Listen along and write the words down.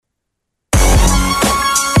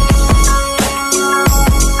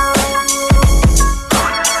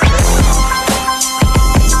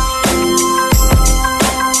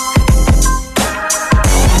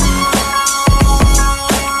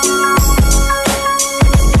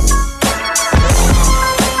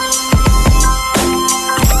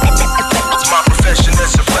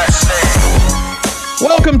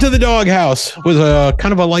DawgHouse. Was a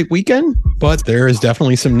kind of a light weekend, but there is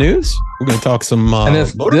definitely some news. We're going to talk some and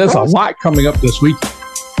there's a lot coming up this week.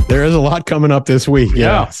 There is a lot coming up this week.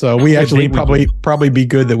 Yeah. So we actually probably be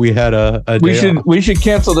good that we had a day off. We should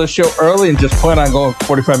cancel the show early and just plan on going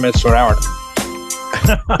 45 minutes to an hour.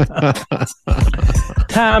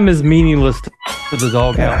 Time is meaningless to the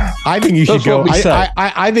DawgHouse. I think you should go.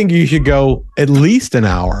 I think you should go at least an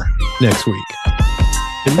hour next week.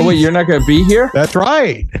 Oh, wait, you're not going to be here? That's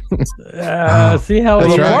right. See how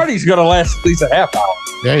the party's going to last at least a half hour.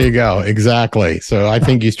 There you go. Exactly. So I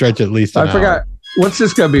think you stretch at least an hour. I forgot. What's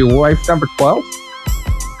this going to be? Wife number 12?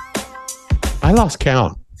 I lost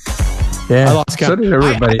count. Yeah. I lost count. So did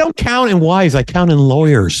everybody. I don't count in wives. I count in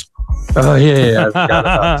lawyers. Oh, yeah. I forgot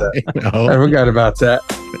about that. I forgot about that.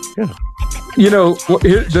 Yeah. You know,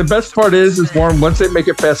 the best part is Warren, once they make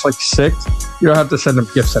it past like 6, you don't have to send them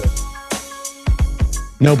gifts anymore.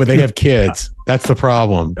 No, but they have kids. That's the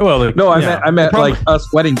problem. Well, no, I meant like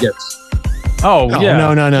us wedding gifts. Oh, yeah.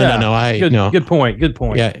 No. Good point.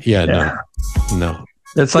 Yeah. No.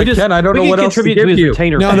 It's like, Ken, I don't know what else to give you.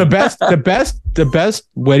 No, the best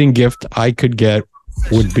wedding gift I could get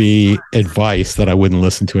would be advice that I wouldn't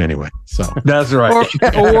listen to anyway. So that's right.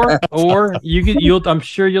 Or you'll I'm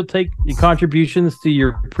sure you'll take contributions to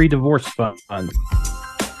your pre-divorce fund.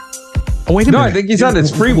 Oh, wait a minute. I think he's on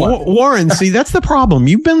his free one. Warren, see, that's the problem.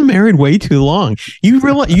 You've been married way too long. You do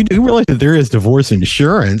realize that there is divorce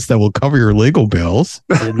insurance that will cover your legal bills.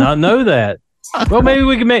 I did not know that. Well, maybe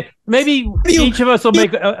we can each of us will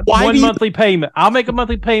make one monthly payment. I'll make a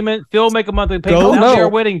monthly payment. Phil will make a monthly payment. That'll be our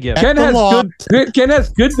wedding gift. Ken has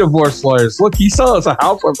good divorce lawyers. Look, he saw us a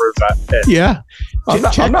house over his head. Yeah. I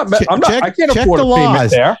can't afford a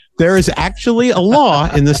payment there. There is actually a law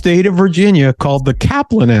in the state of Virginia called the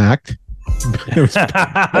Kaplan Act.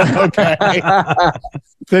 Okay.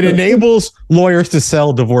 That enables lawyers to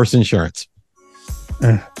sell divorce insurance.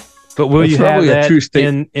 But will you have that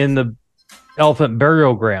in the elephant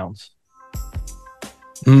burial grounds?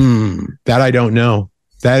 That I don't know.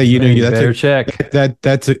 That better check.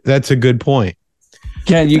 That's a good point.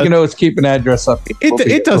 Ken, you can always keep an address up.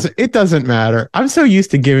 It doesn't matter. I'm so used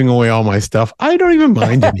to giving away all my stuff. I don't even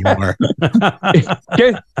mind anymore.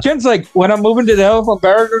 Ken's like, when I'm moving to the elephant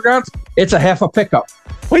burial grounds, it's a half a pickup.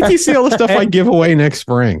 Wait till you see all the stuff I give away next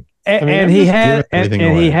spring. He has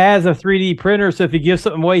a 3D printer, so if he gives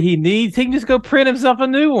something away he needs, he can just go print himself a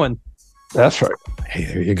new one. That's right. Hey,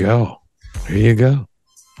 there you go.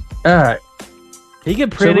 All right. He can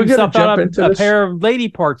print himself out a pair of lady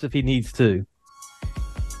parts if he needs to.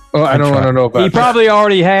 Oh, I don't want to know about that. He probably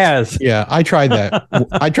already has. Yeah, I tried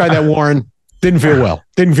that. Warren. Didn't feel well.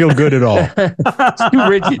 Didn't feel good at all. Too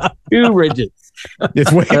rigid.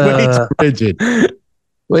 It's way too rigid.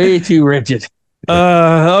 Way too rigid.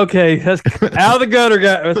 Okay. That's out of the gutter,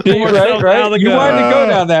 guys. Right. You wanted to go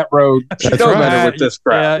down that road. You should know better with this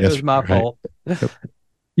crowd. Yeah, it was my fault.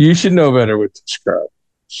 You should know better with this crowd.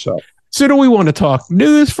 So do we want to talk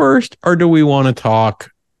news first, or do we want to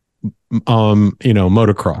talk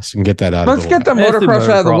motocross and get that out of the way? Let's get the motocross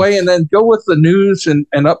out of the way and then go with the news and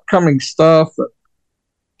upcoming stuff.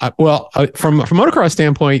 From a motocross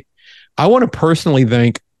standpoint, I want to personally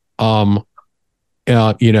thank Hunter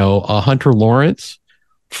Lawrence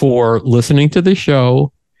for listening to the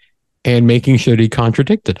show and making sure that he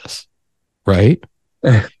contradicted us. Right?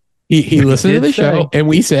 He listened to the show, and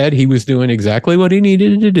we said he was doing exactly what he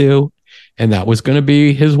needed to do, and that was going to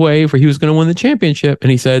be his way he was going to win the championship.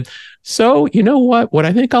 And he said, so you know what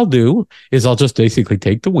I think I'll do is I'll just basically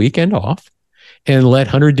take the weekend off and let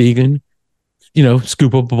Hunter Deegan,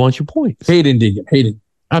 scoop up a bunch of points. Haiden Deegan.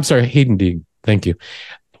 I'm sorry, Haiden Deegan. Thank you.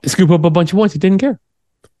 Scoop up a bunch of points. He didn't care.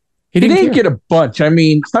 He didn't get a bunch. I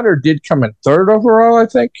mean, Hunter did come in 3rd overall, I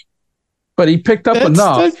think. But he picked up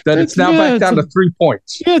enough that it's now back down to 3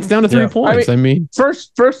 points. Yeah, it's down to 3 points. I mean,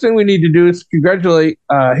 first thing we need to do is congratulate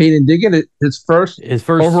Haiden Deegan. His first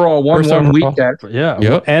overall 1-1 weekend. Yeah.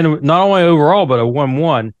 Yep. And not only overall, but a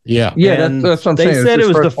 1-1. Yeah. Yeah, that's what I'm saying. They said it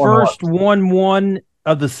was the first 1-1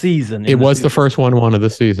 of the season. It was the first 1-1 of the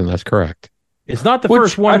season. That's correct. It's not the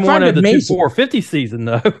first 1-1 of the 450 season,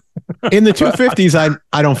 though. In the 250s,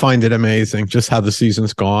 I don't find it amazing just how the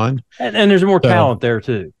season's gone. And there's more talent there,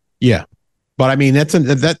 too. Yeah. But I mean, that's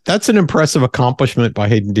an impressive accomplishment by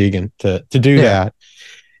Haiden Deegan to do that.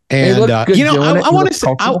 And I want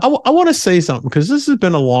to say something, because this has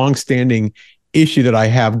been a long-standing issue that I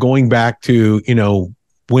have going back to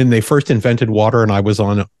when they first invented water and I was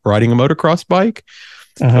riding a motocross bike.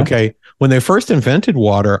 Okay, when they first invented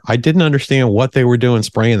water, I didn't understand what they were doing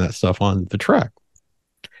spraying that stuff on the track,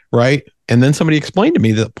 right? And then somebody explained to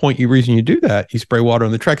me the reason you do that, you spray water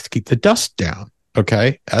on the tracks to keep the dust down.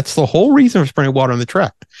 Okay. That's the whole reason for spraying water on the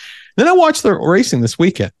track. Then I watched the racing this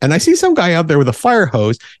weekend, and I see some guy out there with a fire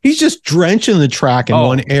hose. He's just drenching the track in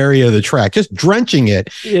one area of the track, just drenching it.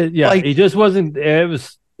 Yeah, like, he just wasn't. It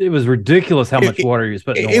was ridiculous how much water he was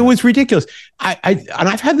putting. It was ridiculous. And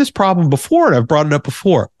I've had this problem before, and I've brought it up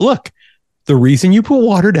before. Look, the reason you put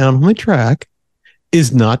water down on the track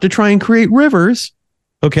is not to try and create rivers.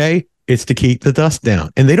 Okay, it's to keep the dust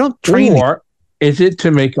down, and they don't train. Or is it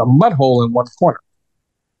to make a mud hole in one corner?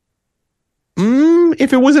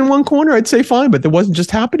 If it was in one corner, I'd say fine, but it wasn't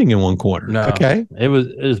just happening in one corner. No, okay, it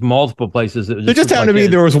was multiple places. It just happened to be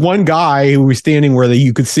there was one guy who was standing where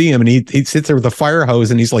you could see him, and he sits there with a fire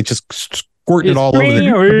hose, and he's like just squirting it all over the.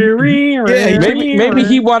 Maybe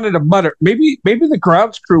he wanted a mutter. Maybe the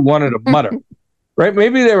grounds crew wanted a mutter, right?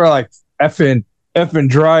 Maybe they were like effing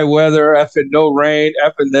dry weather, effing no rain,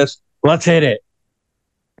 effing this. Let's hit it.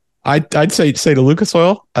 I'd say to Lucas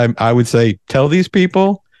Oil, I would say tell these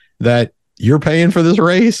people that you're paying for this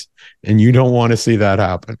race and you don't want to see that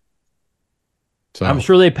happen. So I'm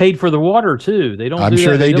sure they paid for the water too. They don't. I'm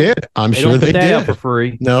sure they did. I'm sure they did for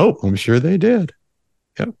free. No, I'm sure they did.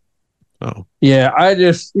 Yep. Oh. Yeah, I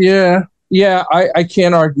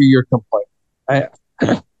can't argue your complaint.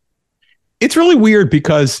 It's really weird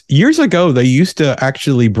because years ago they used to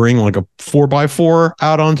actually bring like a 4x4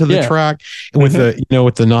 out onto the track with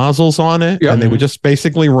with the nozzles on it, and they would just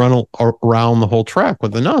basically run around the whole track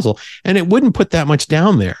with the nozzle, and it wouldn't put that much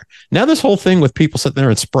down there. Now this whole thing with people sitting there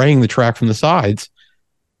and spraying the track from the sides,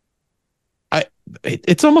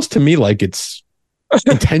 it's almost to me like it's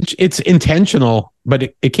intentional,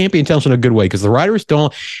 but it can't be intentional in a good way because the riders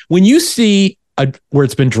don't. When you see where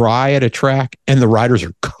it's been dry at a track and the riders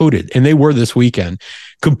are coated, and they were this weekend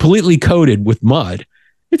completely coated with mud,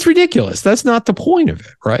 it's ridiculous. That's not the point of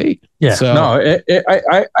it, right? Yeah. So, no,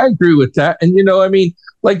 I agree with that. And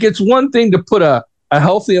like it's one thing to put a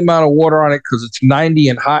healthy amount of water on it because it's 90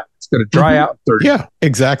 and hot. It's going to dry out in 30. Yeah,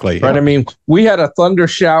 exactly. Right. Yeah. I mean, we had a thunder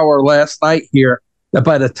shower last night here that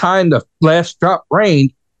by the time the last drop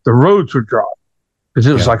rained, the roads were dry because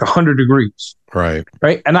it was like 100 degrees. Right.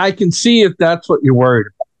 Right. And I can see if that's what you're worried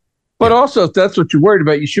about. But also, if that's what you're worried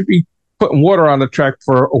about, you should be putting water on the track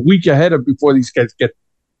for a week ahead of before these guys get.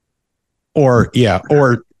 Or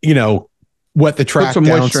wet the track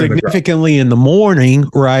down significantly in the morning,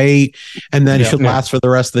 right? And then it should last for the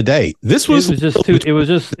rest of the day. It was just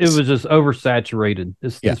oversaturated.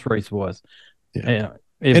 This race was. Yeah.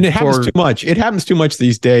 And it happens too much. It happens too much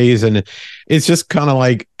these days. And it's just kind of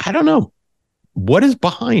like, I don't know. What is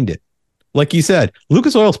behind it? Like you said,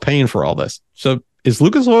 Lucas Oil's paying for all this. So is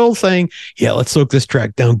Lucas Oil saying, yeah, let's soak this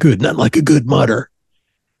track down good, not like a good mutter?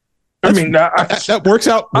 That works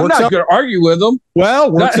out. I'm not going to argue with them.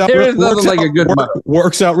 Well, works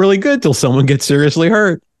out really good till someone gets seriously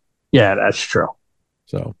hurt. Yeah, that's true.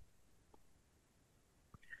 So,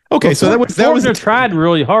 okay, so that was tried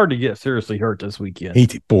really hard to get seriously hurt this weekend.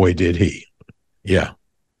 Did he? Yeah.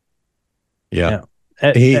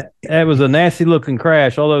 That was a nasty looking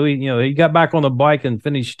crash. Although he got back on the bike and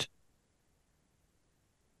finished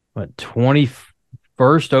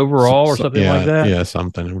 21st overall or something like that. Yeah,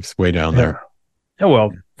 something. It was way down there. Oh well,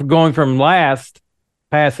 going from last,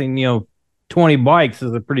 passing 20 bikes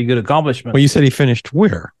is a pretty good accomplishment. Well, you said he finished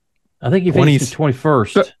where? I think he finished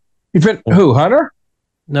 21st. Who, Hunter?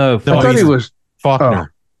 No, I thought he was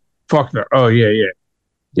Faulkner. Faulkner. Oh yeah.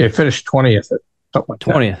 He finished 20th. Something like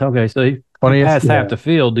 20th. That. Okay, so he passed half the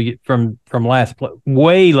field to get from last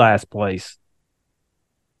place.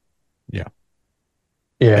 Yeah.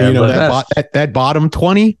 Yeah. That bottom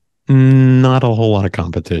 20, not a whole lot of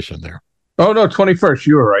competition there. Oh no, 21st.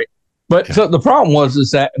 You were right. But so the problem was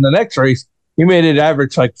that in the next race he made it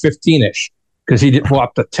average like 15ish because he did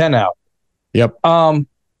walk the 10 out. Yep.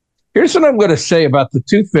 Here's what I'm going to say about the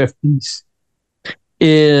 250s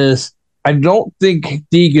is I don't think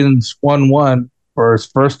Deegan's 1-1 for his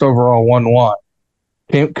first overall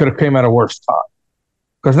 1-1 could have came at a worse time.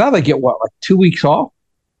 Because now they get like 2 weeks off?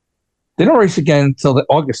 They don't race again until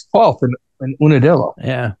August 12th in Unadilla.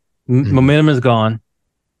 Yeah. Momentum is gone.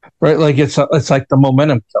 Right? Like it's like the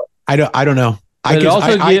momentum kill. I don't know.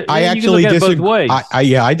 I actually disagree.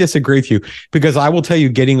 I disagree with you because I will tell you,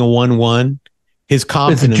 getting a 1-1, his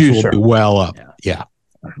confidence will be well up. Yeah.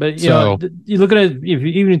 But you look at it, if you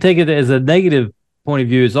even take it as a negative point of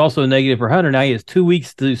view, it's also a negative for Hunter. Now he has 2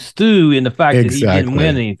 weeks to stew in the fact that he didn't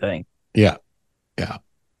win anything. Yeah.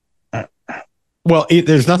 Well,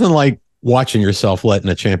 there's nothing like watching yourself letting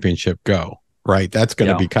a championship go, right? That's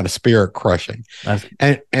going to be kind of spirit crushing.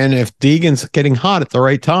 And if Deegan's getting hot at the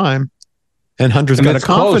right time, and Hunter's got a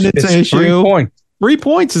confidence issue, 3 points. 3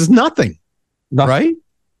 points is nothing. Right?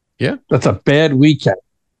 Yeah. That's a bad weekend.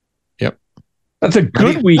 Yep. That's a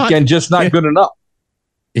good weekend, just not good enough.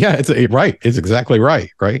 Yeah, it's right. It's exactly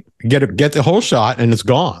right. Right. Get the whole shot and it's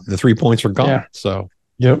gone. The 3 points are gone. Yeah. So,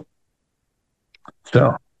 yep.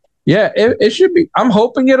 So, yeah, it should be. I'm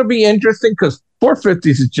hoping it'll be interesting because 450s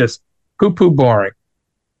is just poo boring.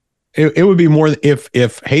 It would be more if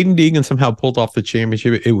Haiden Deegan somehow pulled off the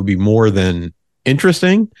championship, it would be more than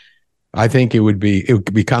interesting. I think it would be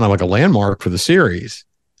kind of like a landmark for the series.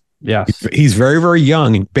 Yes. He's very, very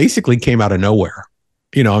young and basically came out of nowhere.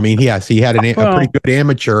 You know, I mean, he had a pretty good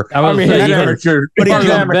amateur. One of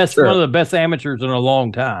the best amateurs in a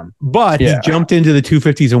long time. But he jumped into the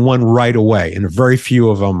 250s and won right away, and very few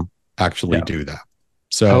of them actually do that.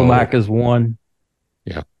 So Tomac is one.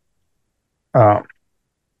 Yeah.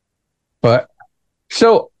 But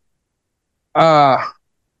so might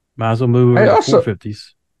as well move over to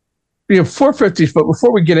 450s. Yeah, 450s. But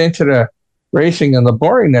before we get into the racing and the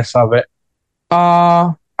boringness of it,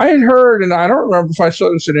 I had heard, and I don't remember if I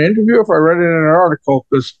saw this in an interview or if I read it in an article,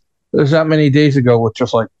 because it was that many days ago with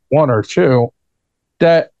just like one or two,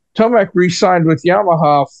 that Tomac re-signed with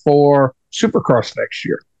Yamaha for Supercross next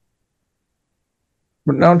year.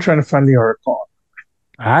 But now I'm trying to find the article.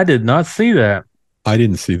 I did not see that. I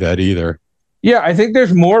didn't see that either. Yeah, I think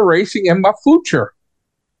there's more racing in my future.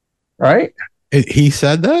 Right? He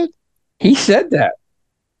said that? He said that.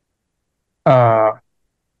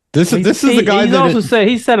 This is the guy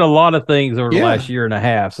he said a lot of things over the last year and a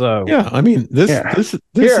half. So yeah, I mean this is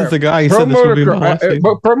the guy who said this will be my last season.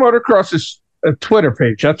 Pro Motocross's Twitter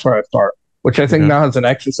page. That's where I start, which I think now has an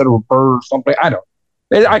X instead of a bird or something.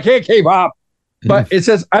 I can't keep up, but it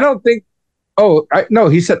says I don't think. No,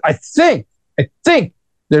 he said I think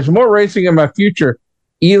there's more racing in my future.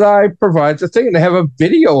 Eli provides a thing, and they have a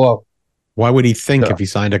video of it. Why would he think if he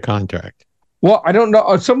signed a contract? Well, I don't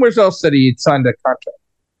know. Somewhere else said he signed a contract.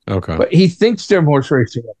 Okay. But he thinks they're horse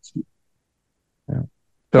racing. Yeah.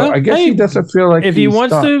 So I guess he doesn't feel like if he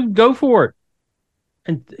wants to go for it.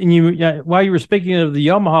 And you, while you were speaking of the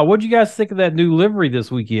Yamaha, what did you guys think of that new livery this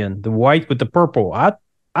weekend? The white with the purple. I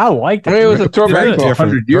liked it. I mean, it was a throwback to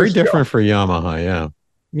 100 years Very different for Yamaha, yeah.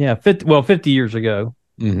 Yeah, 50 years ago.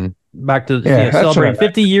 Mm-hmm. Back to celebrating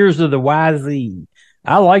 50 years of the YZ.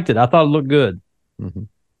 I liked it. I thought it looked good. Mm-hmm.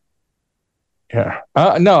 Yeah.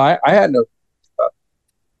 No, I had no.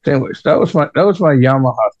 Anyways, that was my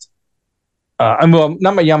Yamaha.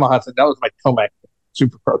 Not my Yamaha. That was my Tomac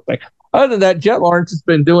Supercross thing. Other than that, Jet Lawrence has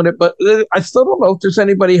been doing it, but I still don't know if there's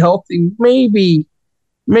anybody healthy. Maybe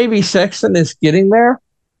Sexton is getting there.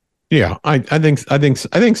 Yeah, I think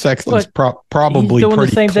Sexton's probably he's doing pretty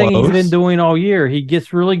the same close. thing he's been doing all year. He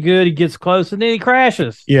gets really good, he gets close, and then he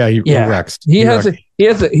crashes. Yeah, he wrecks. He has a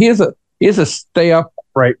stay up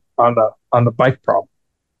right on the bike problem.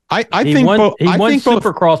 He won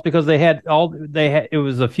Supercross because it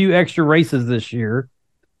was a few extra races this year.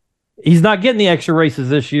 He's not getting the extra races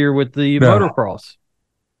this year with the motocross.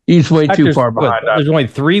 He's way too far behind. There's only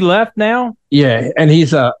 3 left now. Yeah, and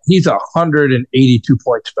he's 182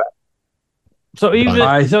 points back. So even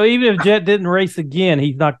if Jet didn't race again,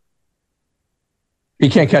 he's not. He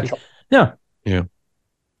can't catch him. No. Yeah.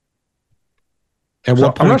 I'm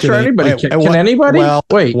not sure anybody can anybody? Well,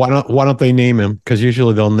 wait. Why don't they name him? Because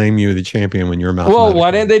usually they'll name you the champion when you're mathematical. Well,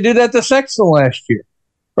 why didn't they do that to Sexton last year?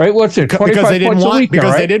 Right? What's it? 25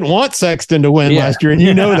 because they didn't want Sexton to win last year, and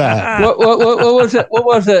you know that. What was it?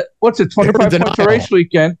 What's it? 25 points a race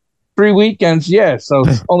weekend, 3 weekends. Yeah, so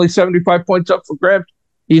only 75 points up for grabs.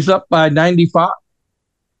 He's up by 95.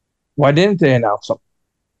 Why didn't they announce him?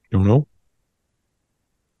 Don't know.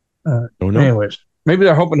 Don't know. Anyways, maybe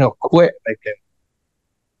they're hoping he'll quit. They can.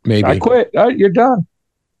 Maybe I quit. You're done.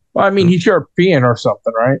 Well, I mean, he's European or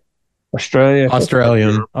something, right? Australian. I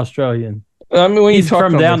mean, when he's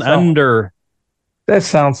from down under. That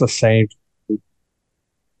sounds the same.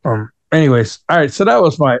 Anyways, all right. So that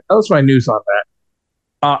was my news on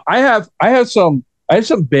that. I have some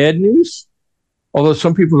bad news. Although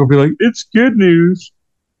some people will be like, it's good news,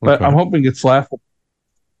 but I'm hoping it's laughable.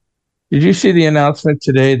 Did you see the announcement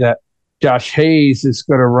today that Josh Hayes is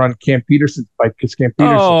going to run Cam Peterson's bike? Because Cam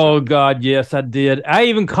Peterson. Oh God, yes, I did. I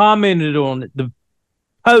even commented on the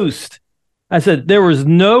post. I said there was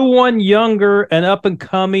no one younger and up and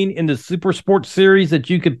coming in the Super Sports Series that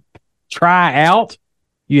you could try out.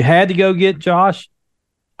 You had to go get Josh.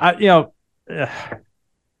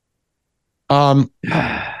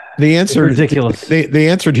 The answer ridiculous. The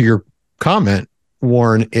answer to your comment,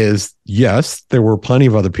 Warren, is yes. There were plenty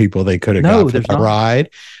of other people they could have got for that ride.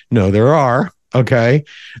 No, there are. Okay,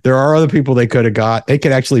 there are other people they could have got. They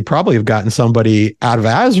could actually probably have gotten somebody out of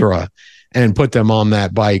Azra and put them on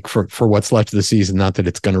that bike for what's left of the season. Not that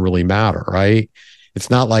it's going to really matter, right? It's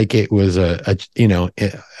not like it was a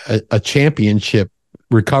championship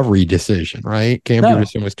recovery decision, right? Cam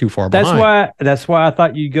Peterson was too far behind. That's why I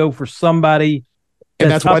thought you'd go for somebody.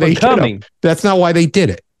 That's why they coming. That's not why they did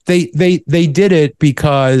it. They did it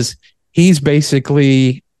because he's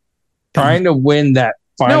basically trying to win that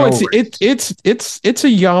final. No, it's a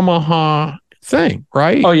Yamaha thing,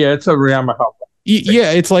 right? Oh yeah, it's a Yamaha.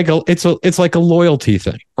 Yeah, it's like a loyalty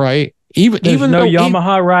thing, right? Even no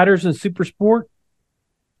Yamaha riders in Super Sport.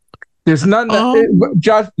 There's none that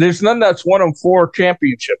Josh. There's none that's won them 4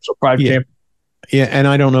 championships or 5 championships. Yeah, and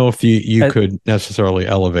I don't know if you could necessarily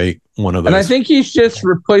elevate one of those. And I think he's just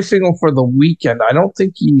replacing them for the weekend. I don't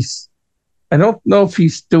know if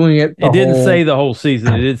he's doing it. It didn't say the whole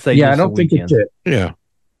season. It did say I don't think it did. Yeah.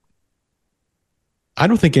 I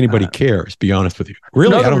don't think anybody cares, to be honest with you.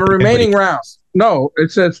 Really, I don't think remaining rounds. No,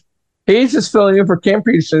 it says Hayes is filling in for Cam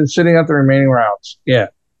Peterson, sitting out the remaining rounds. Yeah.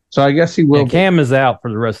 So I guess he will. Cam is out for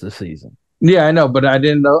the rest of the season. Yeah, I know, but I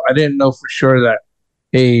didn't know for sure that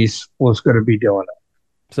Hayes was going to be doing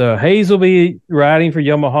it. So Hayes will be riding for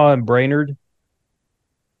Yamaha and Brainerd.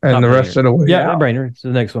 And not the rest of the way. Yeah, Brainerd. It's the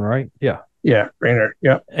next one, right? Yeah. Yeah, Brainerd.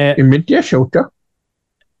 Yeah.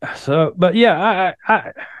 So, but yeah,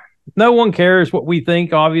 I no one cares what we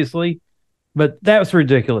think, obviously, but that was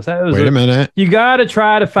ridiculous. That was Wait a minute. You got to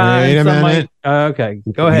try to find somebody. Okay,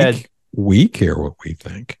 go ahead. We care what we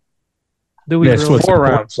think. Do we? There's 4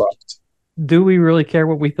 rounds left. Do we really care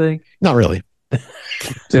what we think? Not really.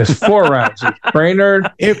 There's 4 rounds.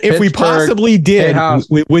 Brainerd. If we possibly did,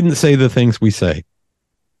 we wouldn't say the things we say.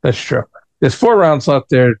 That's true. There's 4 rounds left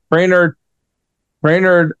there. Brainerd,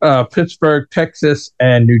 Pittsburgh, Texas,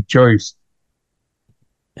 and New Jersey.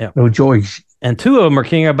 Yeah. New Jersey. And 2 of them are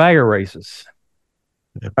King of Bagger races.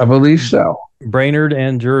 I believe so. Brainerd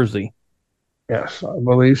and Jersey. Yes, I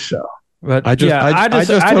believe so. But I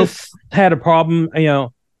just had a problem.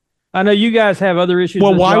 I know you guys have other issues.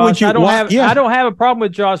 Well, why would you? I don't have a problem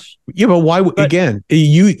with Josh. Yeah, but why? Again,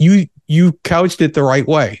 you couched it the right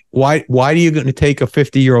way. Why are you going to take a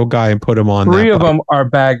 50-year-old guy and put him on? 3 of them are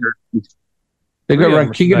baggers. They're going to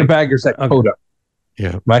run King of the Baggers at Coda.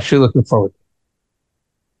 Yeah, I'm actually looking forward.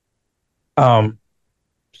 But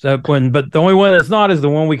the only one that's not is the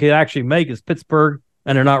one we could actually make is Pittsburgh,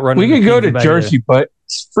 and they're not running. We could go to Jersey, but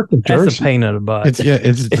it's freaking Jersey. That's a pain in the butt.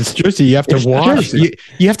 It's Jersey. You have to wash.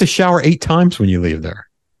 You have to shower 8 times when you leave there.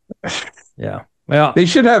 Yeah. Well, they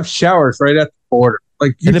should have showers right at the border.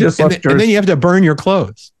 Like you left Jersey. And then you have to burn your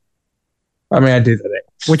clothes. I mean, I do that.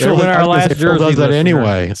 Which when our last Jersey does that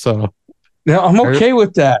anyway. So no, I'm okay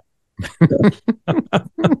with that.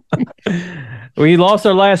 We lost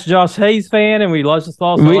our last Josh Hayes fan, and we lost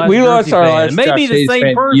our last fan. Maybe the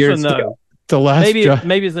same person though. Maybe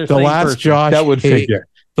it's their same person. Josh that would figure.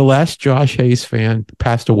 The last Josh Hayes fan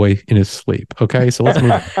passed away in his sleep. Okay, so let's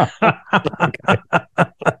move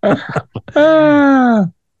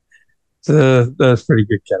on. That's pretty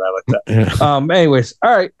good, Ken. I like that. Yeah. Anyways,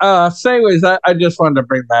 all right. So anyways, I just wanted to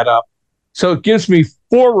bring that up. So it gives me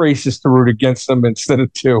 4 races to root against them instead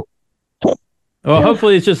of 2. Well,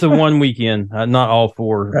 hopefully it's just a one weekend, not all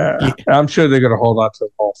 4. I'm sure they're going to hold on to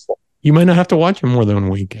all 4. You might not have to watch them more than one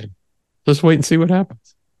weekend. Just wait and see what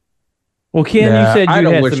happens. Well, Ken, you said you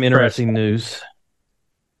had some interesting news.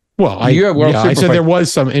 Well, I said there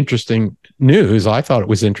was some interesting news. I thought it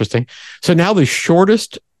was interesting. So now the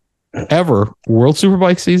shortest ever World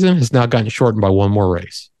Superbike season has now gotten shortened by 1 more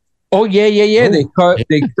race. Oh yeah.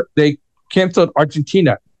 They canceled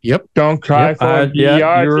Argentina. Yep. Don't cry for Argentina.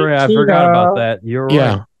 I forgot about that. You're right.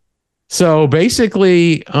 Yeah. So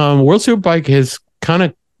basically, World Superbike has kind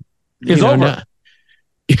of over.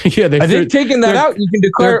 I think taking that out, you can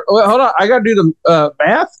declare. Well, hold on, I got to do the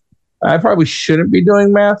math. I probably shouldn't be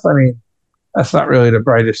doing math. I mean, that's not really the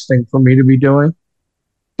brightest thing for me to be doing.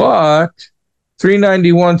 But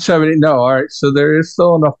 391.70. No, all right. So there is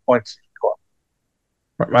still enough points to score.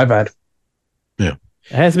 My bad. Yeah,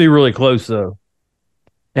 it has to be really close though.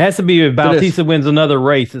 It has to be if Bautista wins another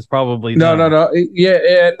race. It's probably no.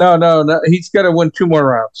 Yeah, no. He's got to win 2 more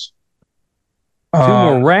rounds. 2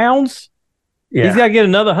 more rounds. Yeah. He's got to get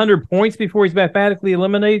another 100 points before he's mathematically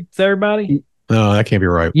eliminates everybody. No, that can't be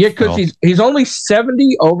right. Yeah, because he's only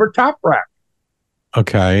 70 over Top Rack.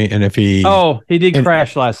 Okay, and if he did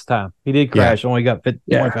crash last time. He did crash. Only got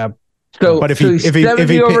 25. So, but if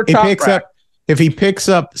he picks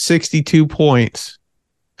up 62 points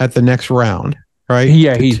at the next round, right?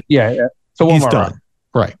 Yeah, So he's done. Round.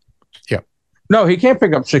 Right. Yeah. No, he can't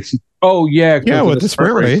pick up 60. Oh yeah, with the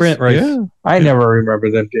sprint race. Yeah. I never remember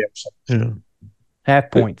them damn things. Yeah.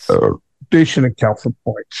 Half points. They shouldn't count for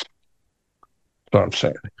points. That's what I'm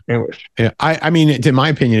saying. Anyways. Yeah, I mean, in my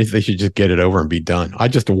opinion, they should just get it over and be done. I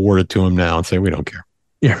just award it to them now and say we don't care.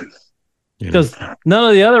 Yeah. Because none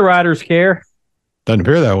of the other riders care. Doesn't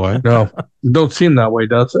appear that way. No, it don't seem that way,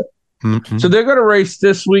 does it? Mm-hmm. So they're going to race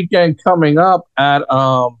this weekend coming up at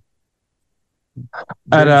the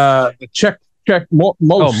Czech most.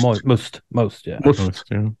 Oh, most, yeah. Most,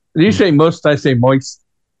 yeah. Did you say most? I say moist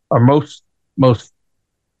or most. Let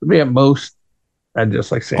me at most. I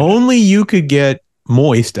just like saying only you could get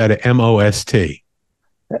moist at a MOST.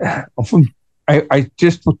 I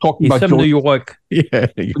just was talking He's about from New York. Yeah,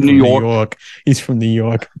 New York. He's from New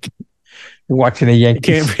York. You're watching a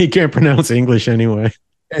Yankees. He can't pronounce English anyway.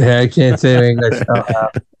 Yeah, I can't say English.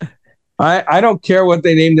 I don't care what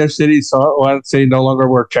they name their city, so I would say no longer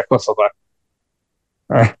we're Czechoslovak.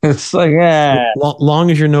 It's like,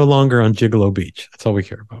 long as you're no longer on Gigolo Beach. That's all we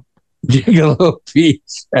care about. Gigolo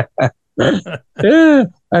Beach. Yeah,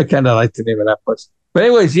 I kind of like the name of that place. But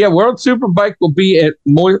anyways, yeah, World Superbike will be at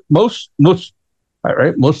most,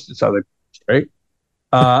 right? Most is other, right?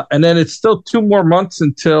 And then it's still 2 more months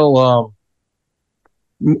until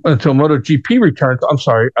MotoGP returns. I'm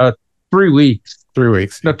sorry, 3 weeks. 3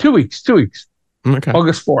 weeks. No, 2 weeks. 2 weeks. Okay.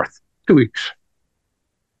 August 4th. 2 weeks.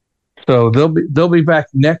 So they'll be back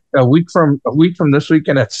a week from this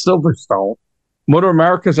weekend at Silverstone.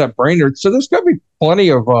 MotoAmerica's at Brainerd. So there's going to be plenty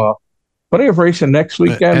of racing next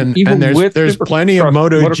weekend. And there's plenty of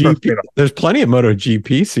MotoGP. There's plenty of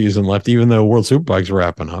MotoGP season left, even though World Superbike's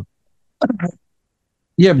wrapping up.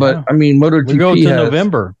 Yeah, but I mean, MotoGP we go to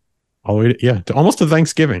November. Almost to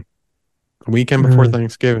Thanksgiving. A weekend before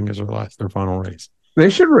Thanksgiving is their final race. They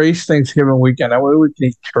should race Thanksgiving weekend. That way we can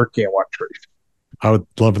eat turkey and watch race. I would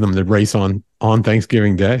love them to race on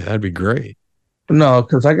Thanksgiving Day. That'd be great. No,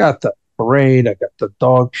 because I got the parade. I got the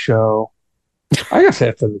dog show. I guess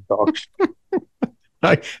after the dog show.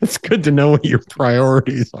 It's good to know what your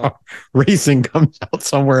priorities are. Racing comes out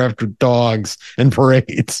somewhere after dogs and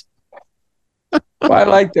parades. Well, I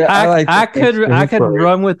like that. I could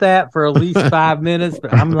run with that for at least 5 minutes,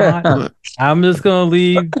 but I'm not. I'm just going to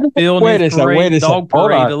leave Bill and his dog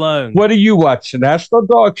parade alone. What do you watch? The National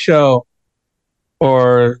Dog Show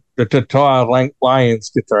or the Detroit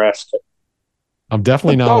Lions get their ass kicked? I'm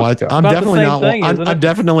definitely not watching. I'm definitely not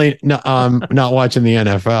watching the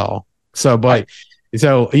NFL. So it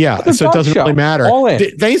doesn't really matter.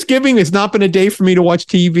 Thanksgiving has not been a day for me to watch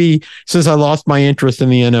TV since I lost my interest in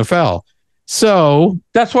the NFL. So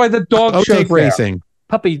that's why the dog show racing.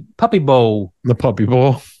 Puppy Bowl. The Puppy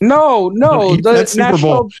Bowl. No, that's Super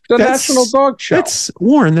Bowl. National Dog Show.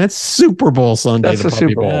 That's Super Bowl Sunday. That's the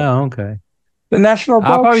Super Bowl. Yeah, okay. The National Dog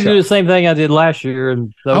Show. I'll probably do the same thing I did last year.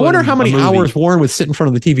 And I wonder how many hours Warren would sit in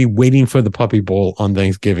front of the TV waiting for the Puppy Bowl on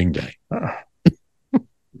Thanksgiving Day.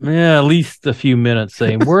 Yeah, at least a few minutes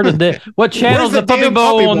saying, what channel's the Puppy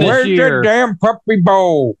Bowl on this year? Where's the damn Puppy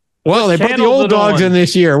Bowl? Well, they put the old dogs in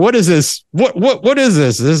this year. What is this? What is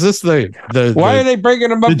this? Is this the why are they bringing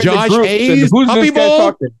them up the in Josh the groups? Hayes Who's Puppy this guy Bowl?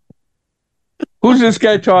 talking? Who's this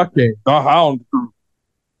guy talking? The Hound Group.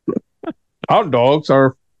 Hound dogs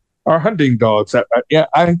are hunting dogs. Come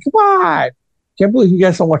on. Can't believe you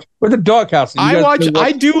guys don't watch. We're the DawgHouse.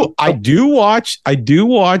 I do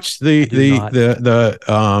watch the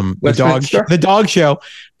dog show,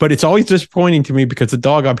 but it's always disappointing to me because the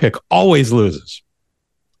dog I pick always loses.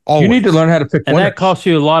 Always. You need to learn how to pick and winners. that costs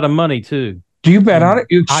you a lot of money too. Do you bet on it?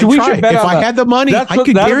 If I had the money, I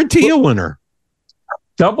could guarantee a winner.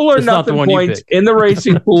 Double or nothing points in the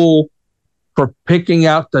racing pool for picking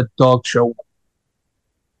out the dog show.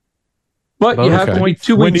 But you have to wait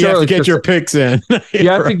 2 weeks. When do you have to get your picks in? You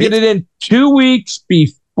have to get it in 2 weeks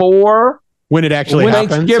before when it actually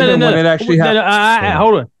happens. When it actually happens.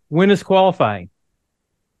 Hold on. When is qualifying?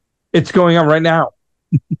 It's going on right now.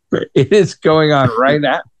 It is going on right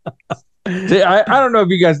now. See, I don't know if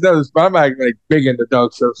you guys know this, but I'm like big into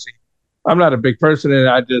dog show scene. I'm not a big person, and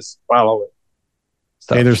I just follow it.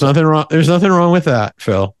 Hey, there's nothing wrong. There's nothing wrong with that,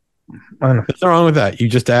 Phil. There's nothing wrong with that. You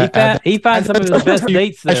just he finds some of the best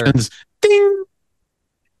dates there. Ding.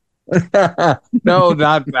 No,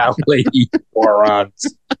 not that way, you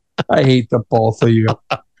morons. I hate the both of you.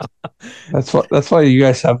 That's why you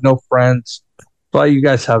guys have no friends. That's why you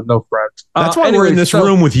guys have no friends. That's why we're in this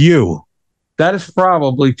room with you. That is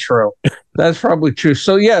probably true. That's probably true.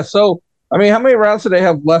 So yeah. So I mean, how many rounds do they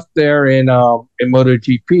have left there in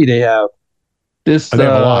MotoGP? They have this. They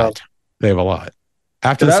have a lot. They have a lot.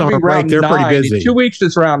 After the summer break, they're 9. Pretty busy. In 2 weeks,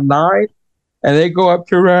 it's round 9, and they go up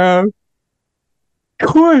to round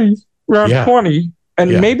 20.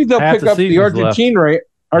 And maybe they'll pick up the Argentine race.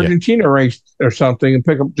 Argentina race or something and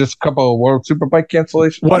pick up just a couple of World Superbike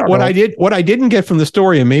cancellations. What I didn't get from the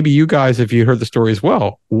story, and maybe you guys, if you heard the story as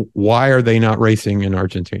well, why are they not racing in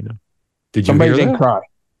Argentina? Did you Somebody hear didn't that? cry.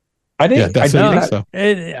 I didn't. Yeah, I think so.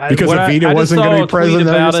 Because Evita wasn't going to be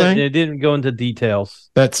president. It didn't go into details.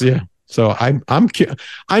 So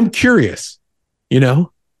I'm curious,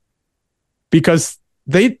 because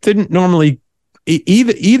they didn't normally.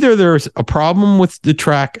 Either there's a problem with the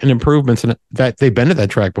track and improvements, and that they've been to that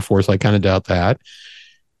track before, so I kind of doubt that.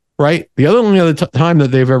 Right. The only other time that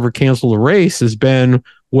they've ever canceled a race has been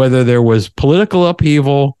whether there was political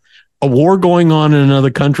upheaval, a war going on in another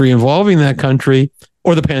country involving that country,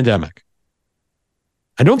 or the pandemic.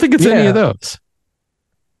 I don't think it's any of those.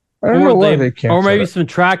 I don't know why they canceled. Or maybe some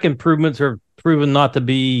track improvements are proven not to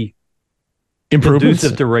be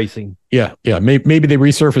conducive to racing. Yeah. Maybe they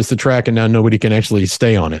resurfaced the track and now nobody can actually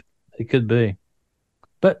stay on it. It could be.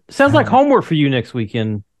 But sounds like homework for you next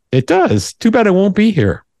weekend. It does. Too bad I won't be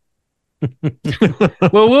here.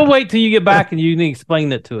 Well, we'll wait till you get back and you can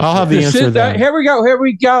explain it to us. I'll have the answer then. Here we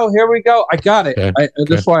go. I got it. Okay.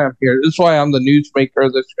 This is why I'm here. This is why I'm the newsmaker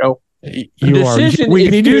of this show. We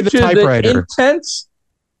need to do the typewriter.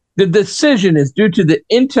 The decision is due to the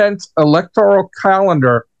intense electoral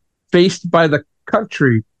calendar faced by the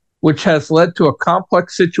country, which has led to a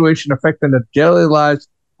complex situation affecting the daily lives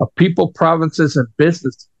of people, provinces, and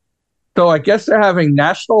businesses. So I guess they're having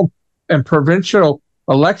national and provincial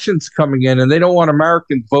elections coming in, and they don't want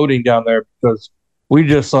Americans voting down there because we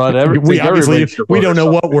just thought everything. We don't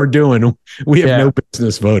know what we're doing. We have no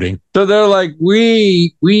business voting. So they're like,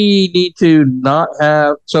 we need to not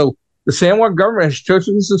have. So the San Juan government has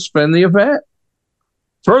chosen to suspend the event.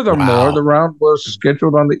 Furthermore, the round was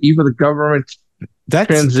scheduled on the eve of the government's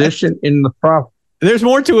transition in the province. There's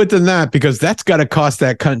more to it than that, because that's got to cost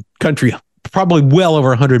that country probably well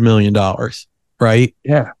over $100 million, right?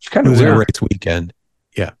 Yeah, it's kind of weird. A race weekend.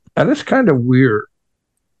 Yeah, that is kind of weird.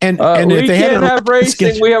 And if they can't have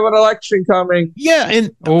racing, we have an election coming. Yeah,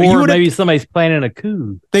 or maybe somebody's planning a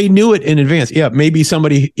coup. They knew it in advance. Yeah, maybe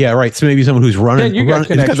somebody. Yeah, right. So maybe someone who's running. You got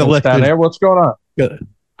connections down there. What's going on?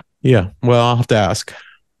 Yeah. Well, I'll have to ask.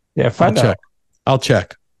 Yeah, I'll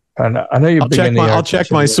check. I know you're. I'll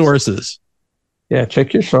check my sources. Yeah,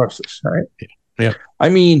 check your sources. Right. Yeah. I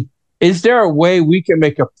mean, is there a way we can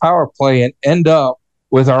make a power play and end up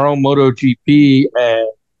with our own MotoGP and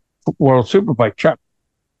World Superbike track?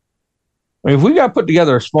 I mean, if we got to put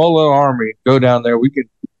together a small little army, go down there, we can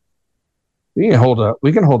hold a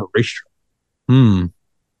racetrack. Yeah,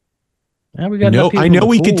 I know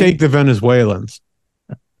we could take the Venezuelans.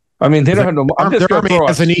 I mean, they don't have no. I'm just going to throw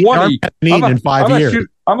a 20 in 5 years.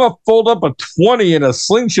 I'm going to fold up a 20 in a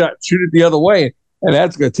slingshot, shoot it the other way, and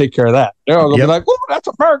that's going to take care of that. They're all going to be like, "Oh, that's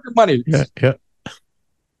American money." Yeah.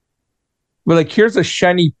 But like, here's a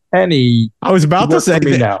shiny penny. I was about to say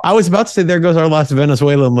there goes our last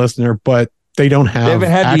Venezuelan listener, but they don't have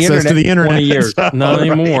access to the internet. 20 years. Not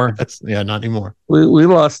anymore. Not anymore. We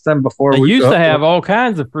lost them before. They used to have all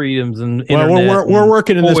kinds of freedoms and internet. We're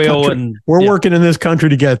working in this country. We're working in this country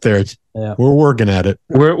to get there. Yeah. We're working at it.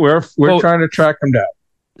 We're trying to track them down.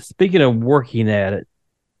 Speaking of working at it,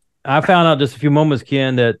 I found out just a few moments,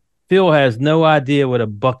 Ken, that Phil has no idea what a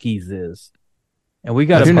Buc-ee's is. And we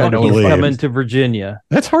got a Buc-ee's coming to Virginia.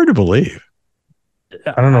 That's hard to believe.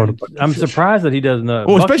 I don't know what a Buc-ee's I'm surprised that he doesn't know.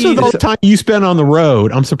 Well, especially the time you spent on the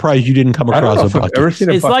road. I'm surprised you didn't come across a Buc-ee's.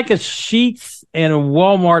 It's like a Sheetz, and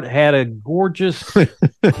Walmart had a gorgeous,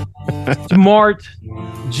 smart,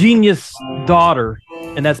 genius daughter,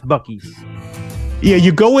 and that's Buc-ee's. Yeah,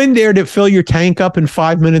 you go in there to fill your tank up in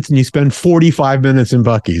 5 minutes, and you spend 45 minutes in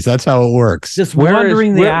Buc-ee's. That's how it works. Just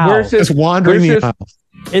wandering the aisle. Just wandering the aisle.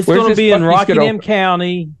 It's going to be in Rockingham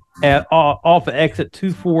County off of exit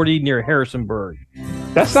 240 near Harrisonburg.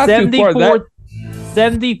 That's not too far.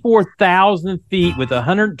 74,000 feet with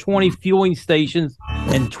 120 fueling stations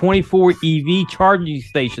and 24 EV charging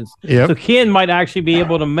stations. Yep. So Ken might actually be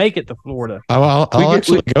able to make it to Florida. I'll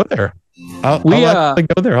actually go there. I'll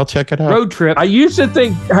go there. I'll check it out. Road trip. I used to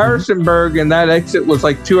think Harrisonburg and that exit was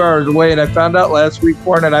like 2 hours away, and I found out last week.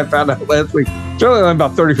 Warren and I found out last week. It's only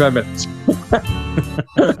about 35 minutes.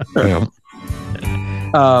 Yeah.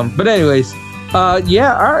 But anyways,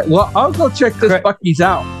 yeah. All right. Well, I'll go check this Buc-ee's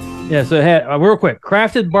out. Yeah, so it had, real quick,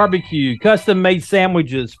 crafted barbecue, custom-made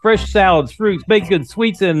sandwiches, fresh salads, fruits, baked goods,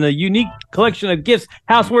 sweets, and a unique collection of gifts,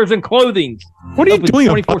 housewares, and clothing. What are you doing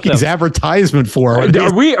a Buc-ee's advertisement for?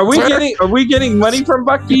 Are we getting money from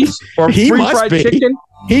Buc-ee's or he free fried chicken?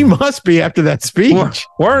 He must be after that speech.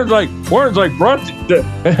 Warren's like the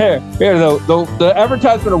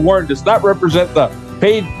advertisement of Warren does not represent the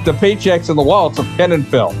paychecks and the wallets of Ken and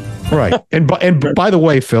Phil. Right. And by the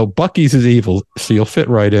way, Phil, Buc-ee's is evil, so you'll fit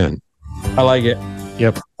right in. I like it.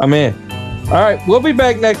 Yep. I'm in. All right. We'll be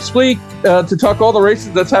back next week to talk all the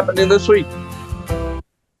races that's happening this week.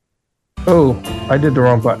 Oh, I did the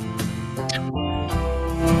wrong button.